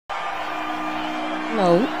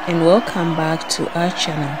Hello and welcome back to our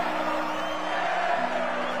channel.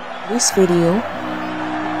 This video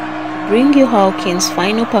will bring you Hawkins'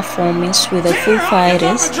 final performance with the Foo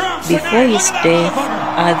Fighters before his death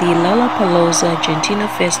at the Lollapalooza Argentina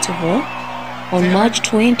festival on March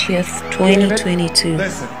 20th, 2022.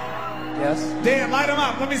 Listen. Yes. Dan, light them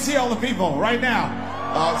up. Let me see all the people right now.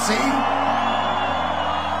 See?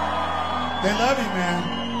 They love you,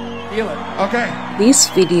 man. Feel it. Okay. This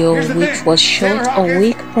video, which was shot a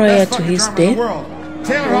week prior to his death,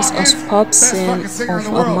 was a superb scene of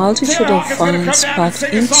a multitude of fans packed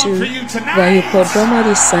into the Hippodromo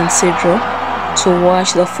di San Siro to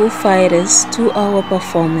watch the Foo Fighters' 2-hour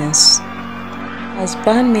performance. As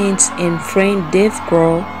bandmates and friend Dave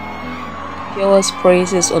Grohl pours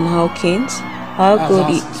praises on Hawkins, how good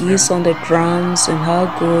he is on the drums and how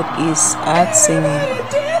good he is at singing.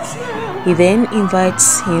 He then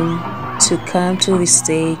invites him to come to the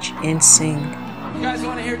stage and sing. You guys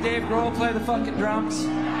want to hear Dave Grohl play the fucking drums?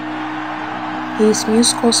 His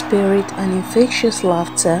musical spirit and infectious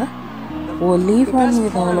laughter will live on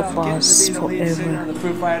with all of us forever. The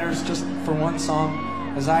Foo Fighters, just for one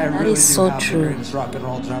song, as I That really is so true. rock and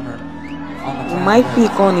roll drummer on the He planet. might be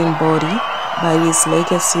gone in body, but his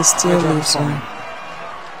legacy still lives on.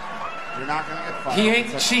 You're not gonna get fired. He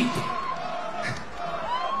ain't cheap.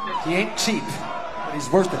 He ain't cheap, but he's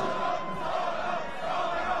worth it.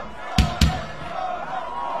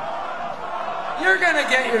 You're gonna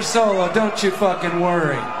get your solo, don't you fucking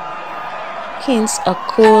worry. Hawkins, a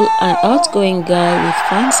cool and outgoing guy with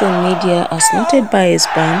fans and media as noted by his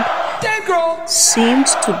band, Dave Grohl! seemed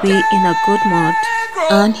to be in a good mood,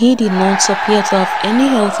 and he did not appear to have any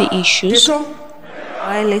healthy issues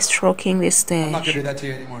while stroking the I'm not gonna do stage. that to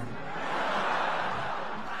you anymore.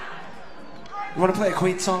 You wanna play a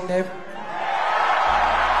Queen song, Dave?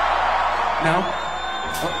 No?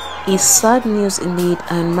 It's sad news indeed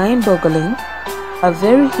and mind-boggling, a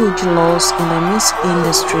very huge loss in the music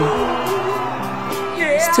industry.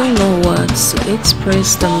 Still no words to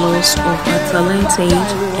express the loss of a talented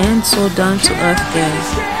and so down-to-earth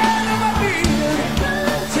guy.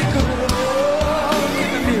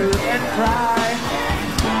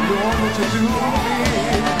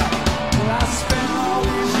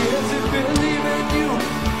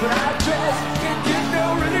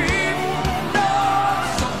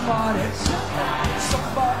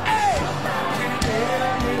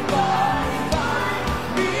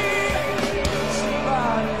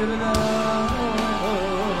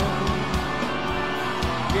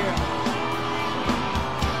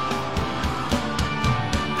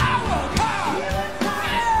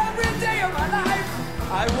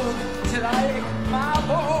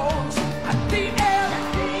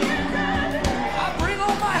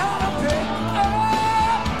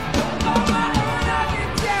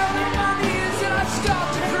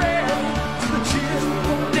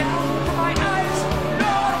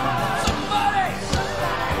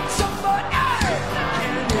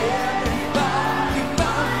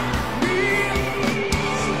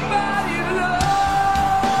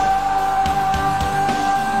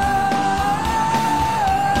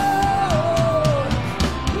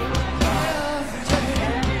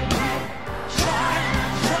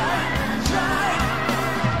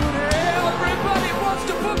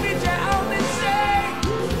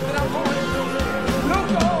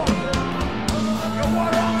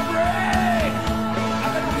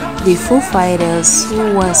 The Foo Fighters,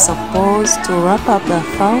 who were supposed to wrap up the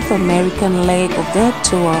South American leg of their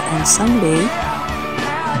tour on Sunday,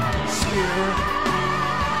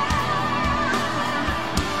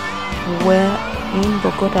 were in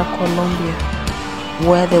Bogotá, Colombia,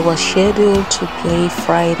 where they were scheduled to play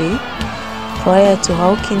Friday prior to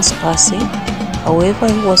Hawkins' passing. However,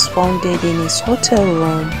 he was found dead in his hotel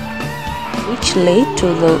room, which led to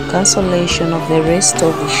the cancellation of the rest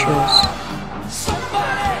of the shows.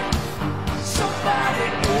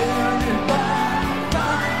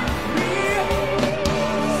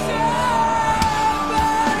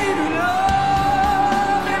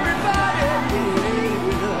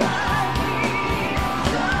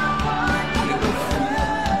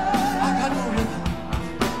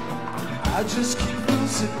 I just keep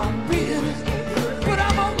losing my beat, but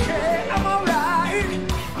I'm okay, I'm alright.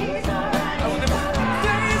 I will never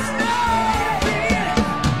face nothing.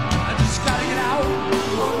 I just gotta get out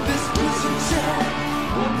of this prison cell.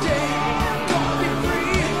 One day I'm gonna be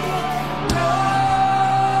free.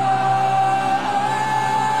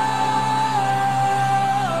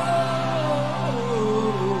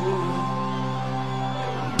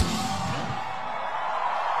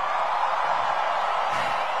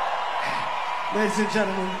 Ladies and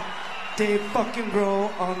gentlemen, Dave fucking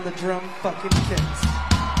Grohl on the drum fucking kits.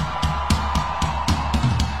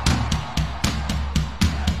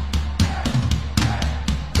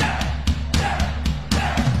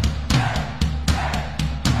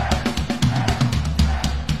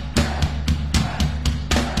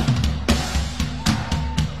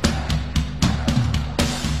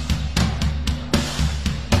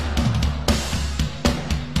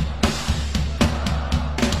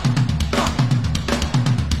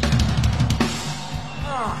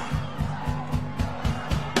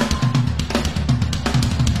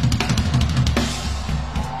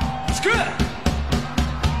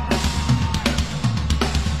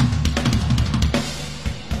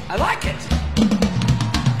 I like it.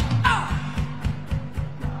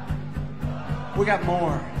 We got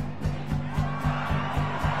more.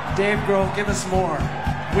 Dave Grohl, give us more.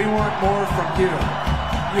 We want more from you.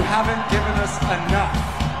 You haven't given us enough.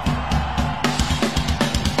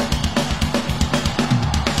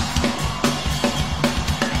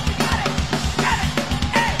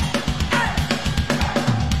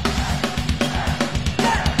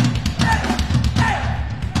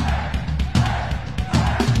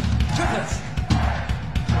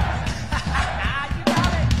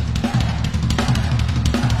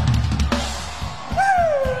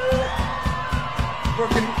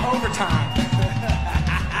 Working overtime.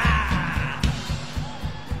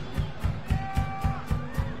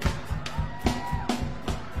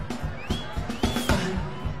 Find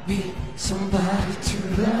me somebody to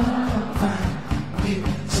love. Find me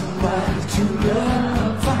somebody to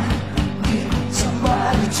love. Find me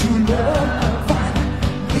somebody to love. Find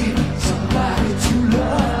me somebody to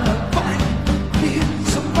love. Find me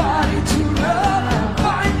somebody to love.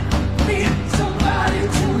 Find me somebody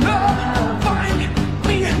to love. Find me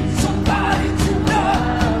somebody to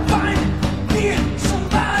love. Find me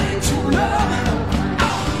somebody to love.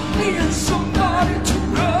 I need somebody to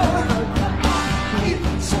love. I need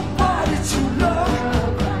somebody to love.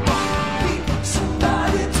 I need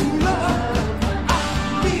somebody to love.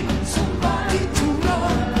 I need somebody to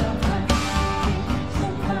love.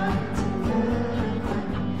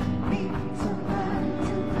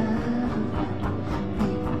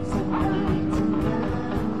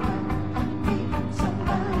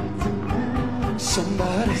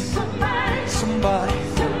 Somebody, somebody, somebody,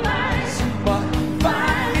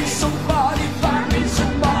 find me somebody, find me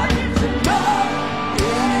somebody to love.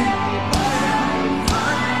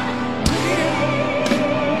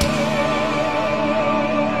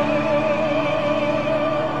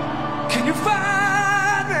 Can you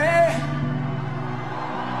find me?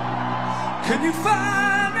 Can you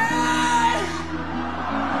find me?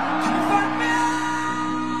 Can you find me?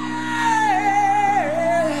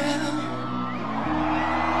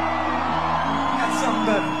 Something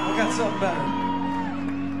better. I got something better.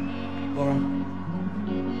 Laura.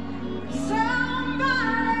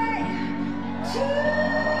 Somebody to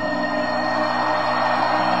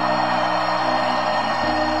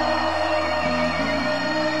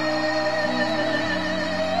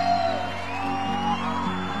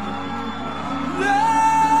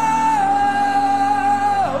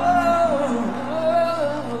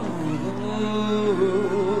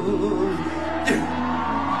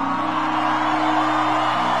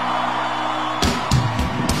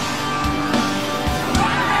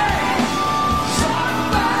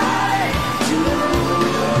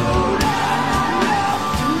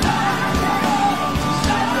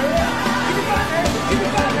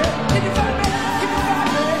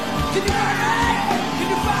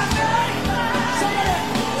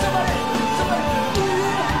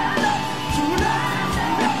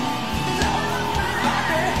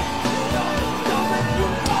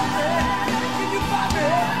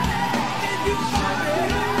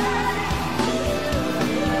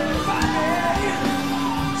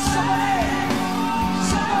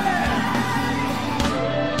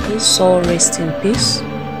His soul rest in peace.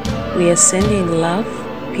 We are sending love,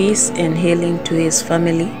 peace and healing to his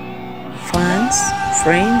family, fans,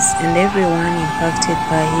 friends and everyone impacted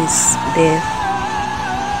by his death.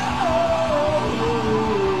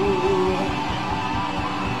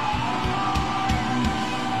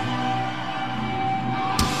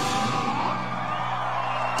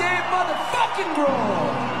 Dave motherfucking Grohl.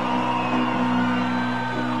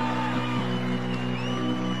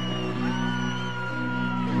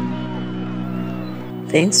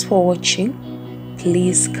 Thanks for watching.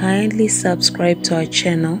 Please kindly subscribe to our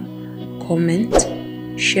channel, comment,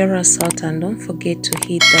 share us out and don't forget to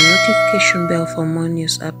hit the notification bell for more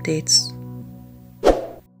news updates.